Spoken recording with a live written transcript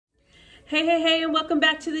Hey, and welcome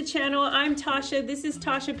back to the channel. I'm Tasha. This is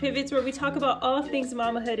Tasha Pivots, where we talk about all things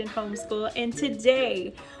mamahood and homeschool. And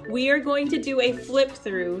today we are going to do a flip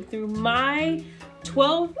through my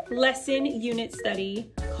 12 lesson unit study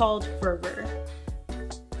called Fervor.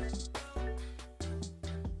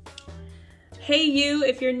 Hey you,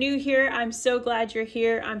 if you're new here, I'm so glad you're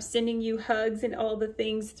here. I'm sending you hugs and all the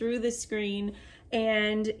things through the screen.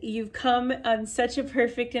 And you've come on such a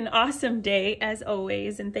perfect and awesome day, as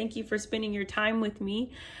always, and thank you for spending your time with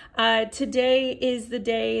me. Today is the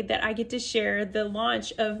day that I get to share the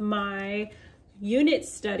launch of my unit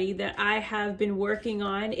study that I have been working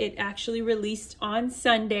on. It actually released on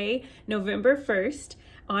Sunday, November 1st,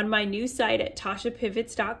 on my new site at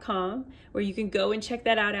tashapivots.com, where you can go and check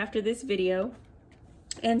that out after this video.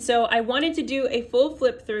 And so I wanted to do a full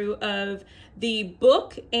flip through of the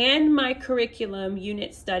book and my curriculum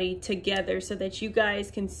unit study together so that you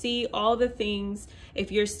guys can see all the things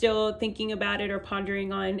if you're still thinking about it or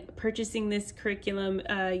pondering on purchasing this curriculum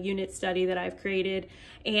unit study that I've created,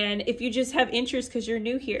 and if you just have interest because you're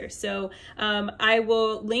new here. So I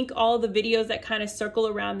will link all the videos that kind of circle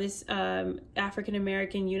around this African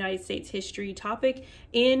American United States history topic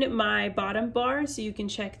in my bottom bar so you can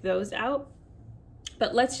check those out.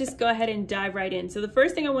 But let's just go ahead and dive right in. So the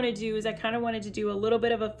first thing I want to do is I kind of wanted to do a little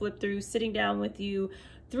bit of a flip through, sitting down with you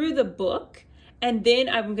through the book, and then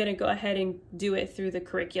I'm going to go ahead and do it through the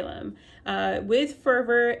curriculum. With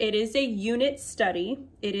Fervor, it is a unit study.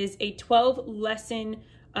 It is a 12 lesson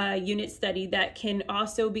unit study that can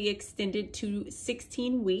also be extended to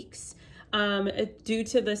 16 weeks due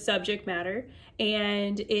to the subject matter.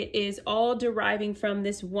 And it is all deriving from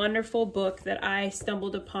this wonderful book that I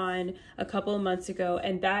stumbled upon a couple of months ago,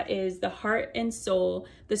 and that is The Heart and Soul,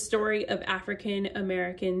 the story of African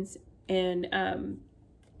Americans. And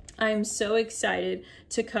I'm so excited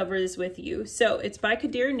to cover this with you. So it's by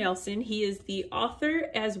Kadir Nelson. He is the author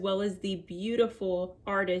as well as the beautiful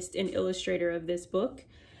artist and illustrator of this book.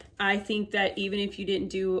 I think that even if you didn't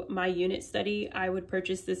do my unit study, I would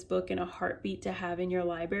purchase this book in a heartbeat to have in your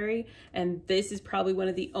library. And this is probably one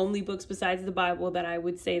of the only books besides the Bible that I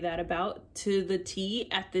would say that about to the T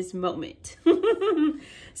at this moment.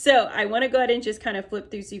 So I want to go ahead and just kind of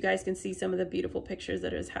flip through so you guys can see some of the beautiful pictures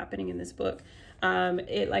that is happening in this book.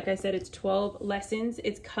 Like I said, it's 12 lessons.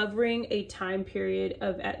 It's covering a time period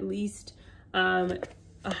of at least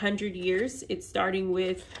 100 years. It's starting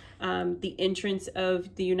with the entrance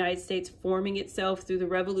of the United States forming itself through the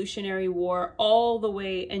Revolutionary War all the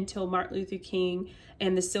way until Martin Luther King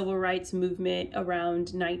and the Civil Rights Movement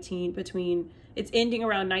around it's ending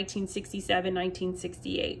around 1967,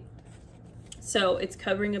 1968. So it's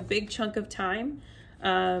covering a big chunk of time,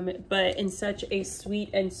 but in such a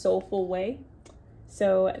sweet and soulful way.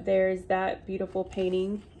 So there's that beautiful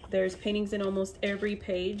painting. There's paintings in almost every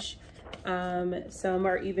page. Some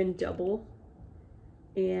are even double,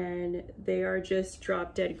 and they are just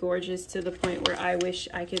drop dead gorgeous to the point where I wish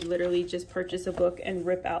I could literally just purchase a book and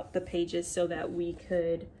rip out the pages so that we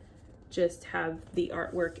could just have the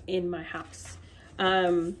artwork in my house.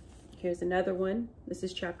 Here's another one. This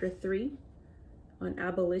is chapter 3 on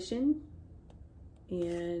abolition,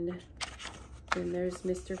 and then there's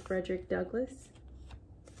Mr. Frederick Douglass,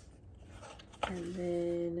 and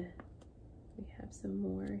then we have some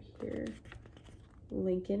more here.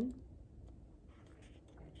 Lincoln.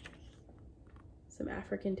 Some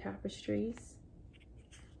African tapestries.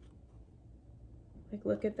 Like,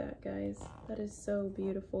 look at that, guys. That is so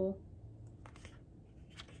beautiful.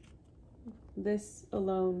 This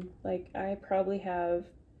alone, like, I probably have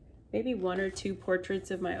maybe 1 or 2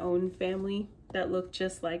 portraits of my own family that look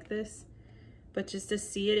just like this. But just to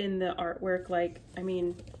see it in the artwork, like, I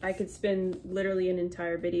mean, I could spend literally an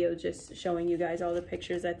entire video just showing you guys all the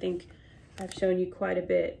pictures. I think I've shown you quite a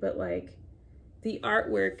bit, but like the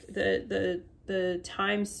artwork, the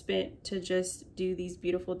time spent to just do these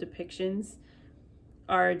beautiful depictions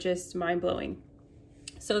are just mind-blowing.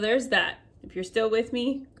 So there's that. If you're still with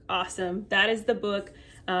me, awesome. That is the book.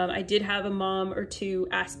 I did have a mom or two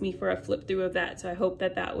ask me for a flip through of that, so I hope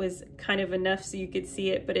that that was kind of enough so you could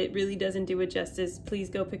see it, but it really doesn't do it justice. Please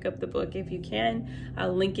go pick up the book if you can.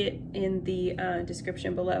 I'll link it in the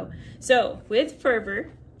description below. So with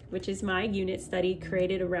Fervor, which is my unit study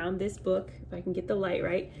created around this book, if I can get the light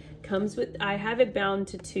right, comes with, I have it bound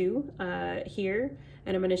to 2 here,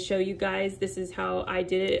 and I'm going to show you guys. This is how I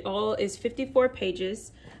did it. It all is 54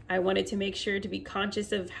 pages. I wanted to make sure to be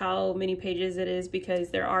conscious of how many pages it is because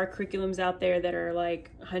there are curriculums out there that are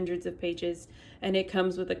like hundreds of pages, and it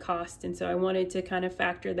comes with a cost. And so I wanted to kind of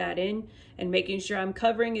factor that in and making sure I'm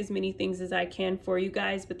covering as many things as I can for you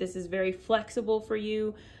guys, but this is very flexible for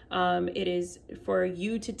you. It is for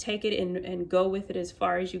you to take it and go with it as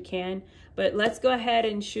far as you can. But let's go ahead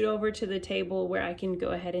and shoot over to the table where I can go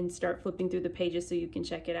ahead and start flipping through the pages so you can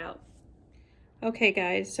check it out. Okay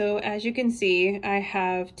guys, so as you can see, I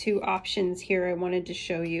have two options here I wanted to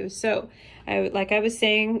show you. So like I was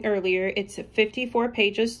saying earlier, it's 54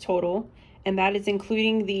 pages total, and that is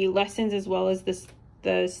including the lessons as well as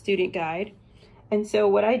the student guide. And so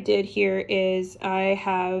what I did here is I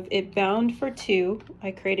have it bound for 2.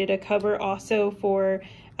 I created a cover also for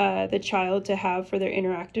the child to have for their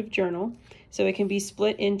interactive journal. So it can be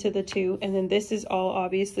split into the 2. And then this is all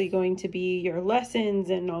obviously going to be your lessons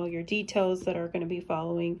and all your details that are going to be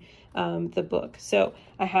following the book. So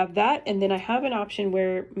I have that. And then I have an option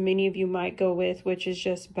where many of you might go with, which is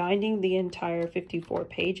just binding the entire 54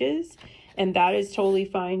 pages. And that is totally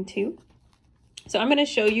fine too. So I'm going to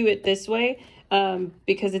show you it this way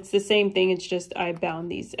because it's the same thing. It's just I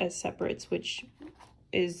bound these as separates, which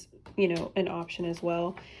is, you know, an option as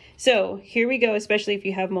well. So here we go, especially if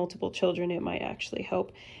you have multiple children, it might actually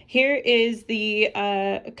help. Here is the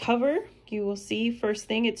cover. You will see first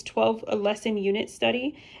thing, it's 12 lesson unit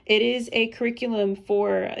study. It is a curriculum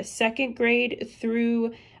for 2nd grade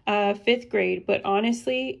through 5th grade, but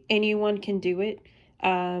honestly, anyone can do it.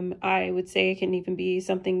 I would say it can even be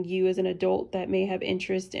something you as an adult that may have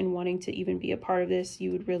interest in wanting to even be a part of this,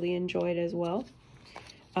 you would really enjoy it as well.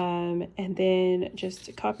 And then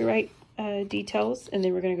just copyright details, and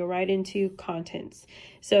then we're going to go right into contents.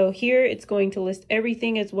 So here it's going to list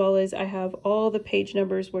everything, as well as I have all the page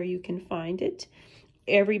numbers where you can find it.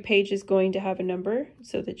 Every page is going to have a number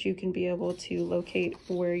so that you can be able to locate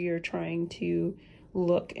where you're trying to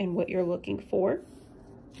look and what you're looking for.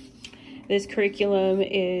 This curriculum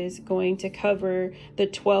is going to cover the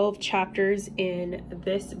 12 chapters in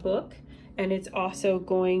this book, and it's also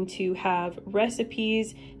going to have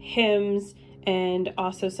recipes, hymns, and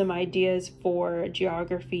also some ideas for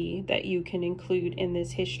geography that you can include in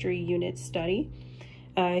this history unit study.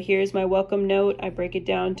 Here's my welcome note. I break it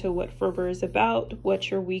down to what Fervor is about,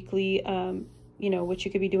 what your weekly, you know, what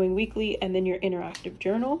you could be doing weekly, and then your interactive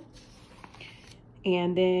journal,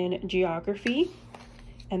 and then geography.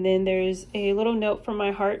 And then there's a little note from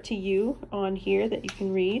my heart to you on here that you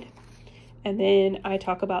can read. And then I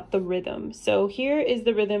talk about the rhythm. So here is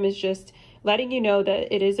the rhythm, is just letting you know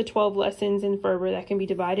that it is a 12 lessons in Fervor that can be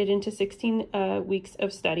divided into 16 weeks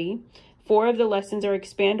of study. 4 of the lessons are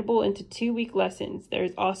expandable into 2-week lessons.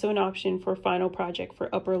 There's also an option for final project for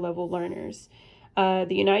upper level learners. The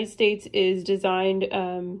United States is designed,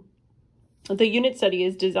 the unit study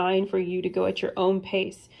is designed for you to go at your own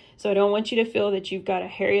pace. So I don't want you to feel that you've got to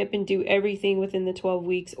hurry up and do everything within the 12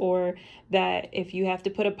 weeks, or that if you have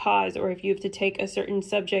to put a pause, or if you have to take a certain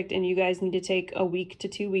subject and you guys need to take a week to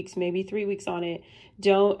 2 weeks, maybe 3 weeks on it.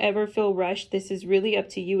 Don't ever feel rushed. This is really up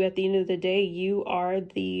to you. At the end of the day, you are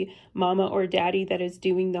the mama or daddy that is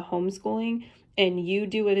doing the homeschooling, and you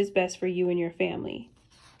do what is best for you and your family.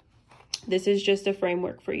 This is just a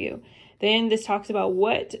framework for you. Then this talks about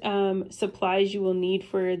what supplies you will need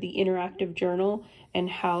for the interactive journal and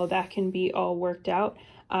how that can be all worked out.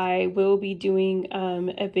 I will be doing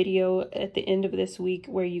a video at the end of this week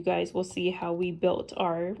where you guys will see how we built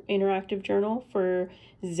our interactive journal for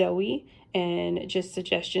Zoe, and just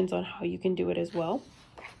suggestions on how you can do it as well.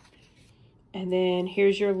 And then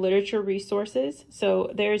here's your literature resources.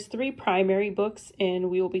 So there's 3 primary books, and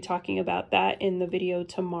we will be talking about that in the video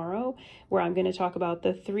tomorrow, where I'm going to talk about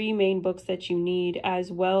the 3 main books that you need,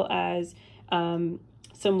 as well as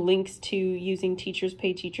some links to using Teachers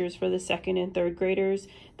Pay Teachers for the 2nd and 3rd graders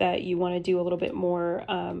that you want to do a little bit more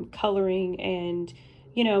coloring and,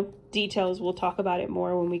 you know, details. We'll talk about it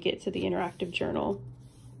more when we get to the interactive journal.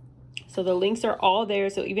 So the links are all there.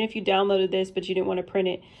 So even if you downloaded this, but you didn't want to print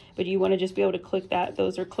it, but you want to just be able to click that,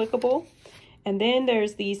 those are clickable. And then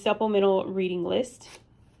there's the supplemental reading list.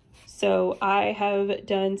 So I have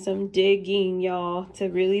done some digging, y'all, to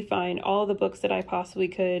really find all the books that I possibly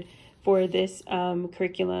could for this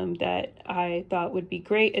curriculum that I thought would be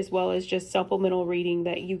great, as well as just supplemental reading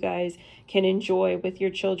that you guys can enjoy with your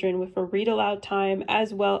children with a read aloud time,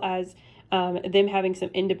 as well as them having some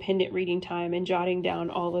independent reading time and jotting down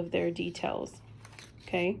all of their details.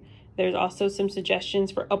 Okay. There's also some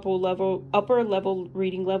suggestions for upper level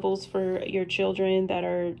reading levels for your children that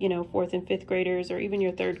are, you know, 4th and 5th graders, or even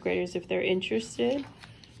your 3rd graders if they're interested.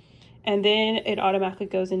 And then it automatically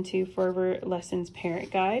goes into Fervor Lessons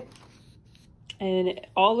Parent Guide. And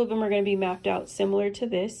all of them are going to be mapped out similar to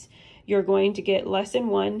this. You're going to get lesson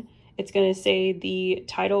 1. It's going to say the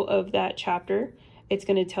title of that chapter. It's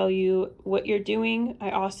going to tell you what you're doing.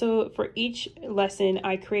 I also, for each lesson,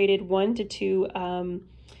 I created 1 to 2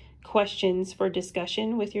 questions for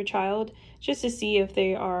discussion with your child, just to see if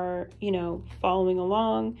they are, you know, following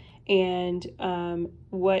along, and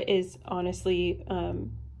what is honestly,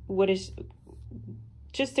 what is,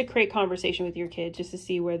 just to create conversation with your kid, just to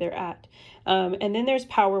see where they're at. And then there's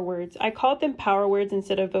power words. I called them power words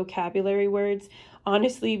instead of vocabulary words,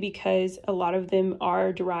 honestly, because a lot of them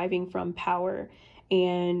are deriving from power.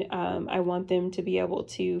 And I want them to be able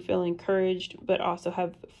to feel encouraged, but also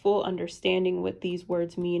have full understanding what these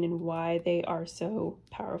words mean and why they are so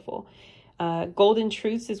powerful. Golden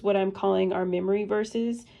truths is what I'm calling our memory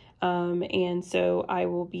verses. And so I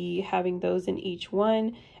will be having those in each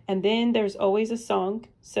one. And then there's always a song.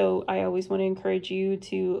 So I always want to encourage you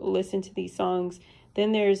to listen to these songs.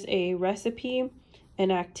 Then there's a recipe,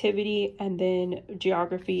 an activity, and then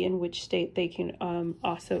geography in which state they can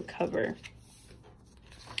also cover.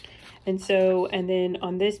 And then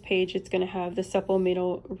on this page, it's going to have the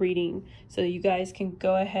supplemental reading. So you guys can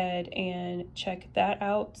go ahead and check that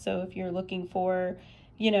out. So if you're looking for,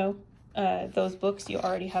 you know, those books, you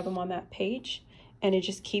already have them on that page. And it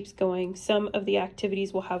just keeps going. Some of the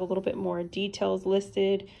activities will have a little bit more details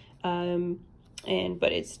listed,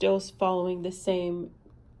 but it's still following the same,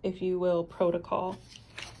 if you will, protocol.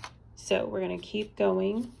 So we're going to keep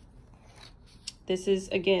going. This is,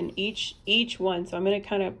 again, each one. So I'm going to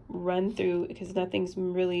kind of run through, because nothing's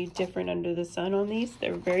really different under the sun on these.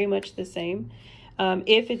 They're very much the same.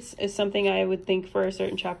 If it's something I would think for a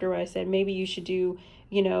certain chapter where I said maybe you should do,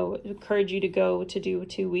 you know, encourage you to go to do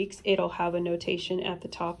 2 weeks, it'll have a notation at the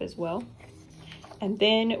top as well. And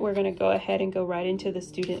then we're going to go ahead and go right into the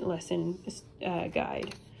student lesson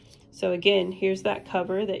guide. So again, here's that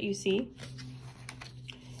cover that you see.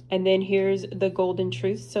 And then here's the golden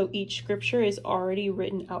truth. So each scripture is already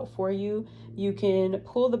written out for you. You can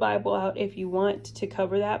pull the Bible out if you want to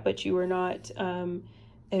cover that, but you are not,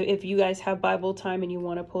 if you guys have Bible time and you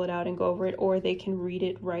want to pull it out and go over it, or they can read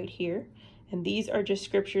it right here. And these are just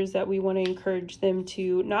scriptures that we want to encourage them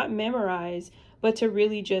to not memorize, but to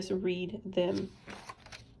really just read them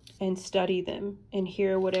and study them and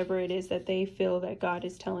hear whatever it is that they feel that God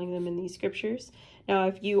is telling them in these scriptures. Now,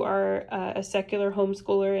 if you are a secular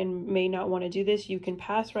homeschooler and may not want to do this, you can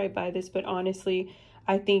pass right by this. But honestly,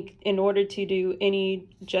 I think in order to do any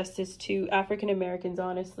justice to African Americans,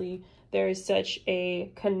 honestly, there is such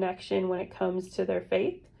a connection when it comes to their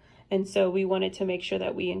faith. And so we wanted to make sure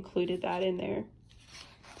that we included that in there.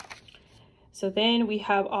 So then we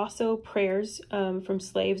have also prayers from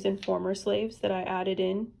slaves and former slaves that I added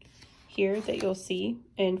in here that you'll see.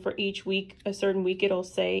 And for each week, a certain week, it'll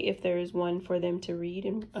say if there is one for them to read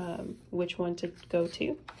and which one to go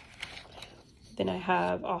to. Then I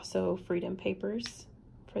have also freedom papers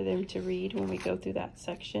for them to read when we go through that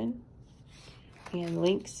section, and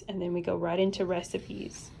links. And then we go right into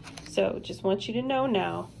recipes. So just want you to know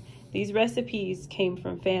now, these recipes came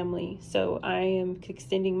from family. So I am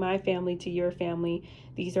extending my family to your family.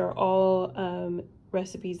 These are all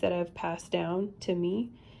recipes that I've passed down to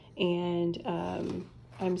me. And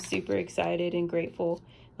I'm super excited and grateful.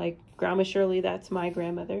 Like Grandma Shirley, that's my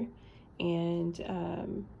grandmother.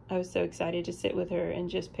 And I was so excited to sit with her and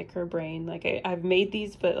just pick her brain. Like I've made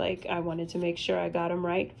these, but like I wanted to make sure I got them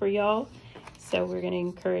right for y'all. So we're going to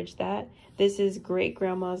encourage that. This is Great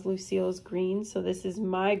Grandma's Lucille's Green. So this is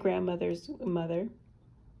my grandmother's mother.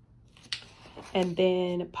 And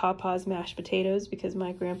then Papa's mashed potatoes, because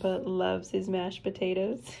my grandpa loves his mashed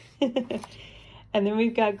potatoes. And then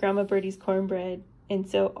we've got Grandma Birdie's cornbread. And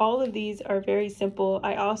so all of these are very simple.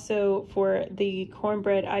 I also, for the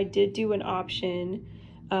cornbread, I did do an option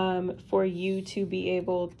for you to be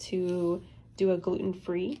able to do a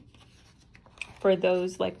gluten-free for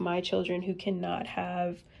those like my children who cannot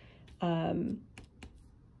have,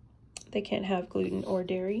 they can't have gluten or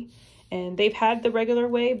dairy. And they've had the regular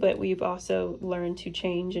way, but we've also learned to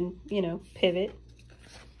change and, you know, pivot.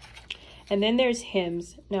 And then there's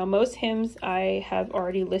hymns. Now, most hymns I have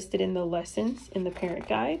already listed in the lessons in the parent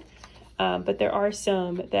guide, but there are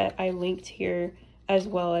some that I linked here as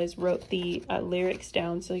well as wrote the lyrics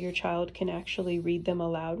down so your child can actually read them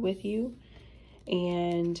aloud with you.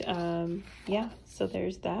 And yeah, so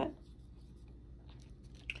there's that.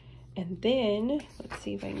 And then let's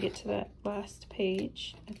see if I can get to that last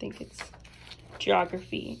page. I think it's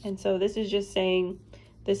geography. And so this is just saying,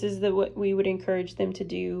 this is what we would encourage them to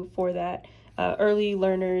do for that. Early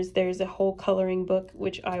learners, there's a whole coloring book,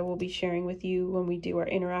 which I will be sharing with you when we do our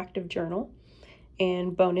interactive journal,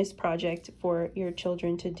 and bonus project for your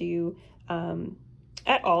children to do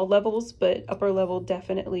at all levels, but upper level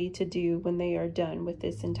definitely to do when they are done with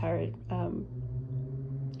this entire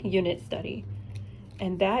unit study.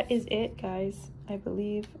 And that is it, guys. I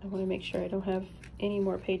believe, I want to make sure I don't have any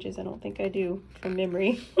more pages. I don't think I do from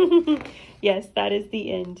memory. Yes, that is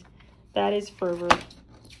the end. That is Fervor.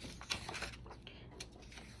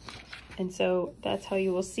 And so that's how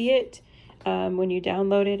you will see it when you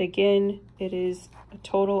download it. Again, it is a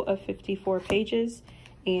total of 54 pages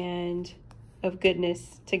and of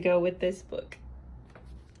goodness to go with this book.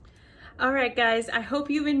 All right, guys, I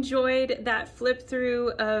hope you enjoyed that flip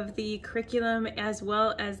through of the curriculum as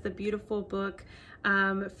well as the beautiful book.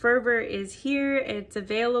 Fervor is here. It's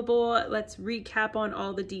available. Let's recap on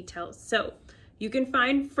all the details. So you can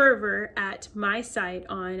find Fervor at my site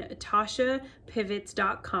on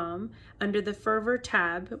tashapivots.com under the Fervor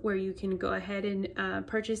tab, where you can go ahead and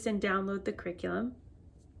purchase and download the curriculum.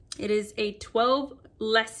 It is a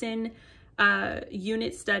 12-lesson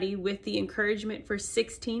unit study with the encouragement for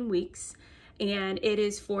 16 weeks. And it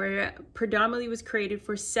is predominantly was created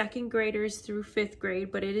for 2nd graders through 5th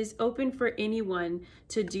grade, but it is open for anyone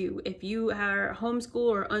to do. If you are homeschool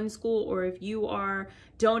or unschool, or if you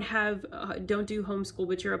don't do homeschool,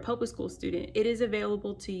 but you're a public school student, it is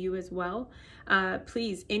available to you as well.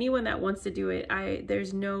 Please, anyone that wants to do it,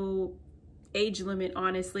 there's no age limit,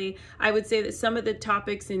 honestly. I would say that some of the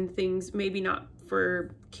topics and things, maybe not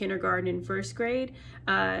for kindergarten and 1st grade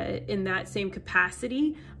in that same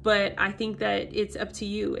capacity, but I think that it's up to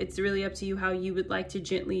you. It's really up to you how you would like to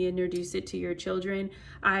gently introduce it to your children.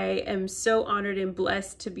 I am so honored and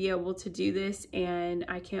blessed to be able to do this, and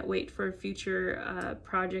I can't wait for future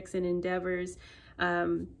projects and endeavors.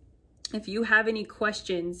 If you have any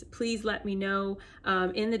questions, please let me know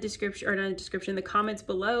in the description, or not in the description, the comments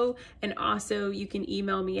below. And also you can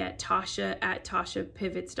email me at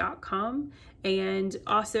tasha@tashapivots.com. And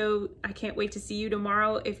also, I can't wait to see you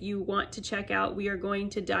tomorrow. If you want to check out, we are going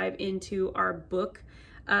to dive into our book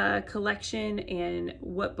collection and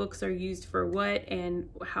what books are used for what and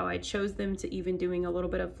how I chose them, to even doing a little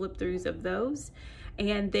bit of flip throughs of those.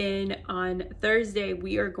 And then on Thursday,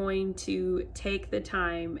 we are going to take the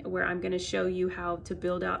time where I'm going to show you how to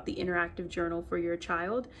build out the interactive journal for your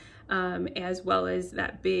child, as well as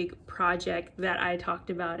that big project that I talked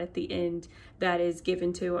about at the end that is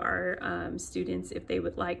given to our students if they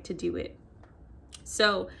would like to do it.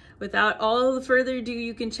 So without all further ado,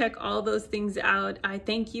 you can check all those things out. I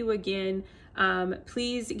thank you again.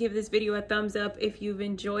 Please give this video a thumbs up if you've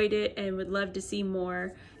enjoyed it and would love to see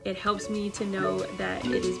more. It helps me to know that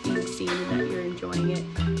it is being seen and that you're enjoying it.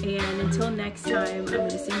 And until next time, I'm going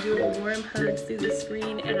to send you a warm hug through the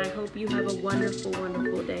screen, and I hope you have a wonderful,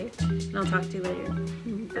 wonderful day. And I'll talk to you later.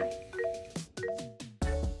 Bye.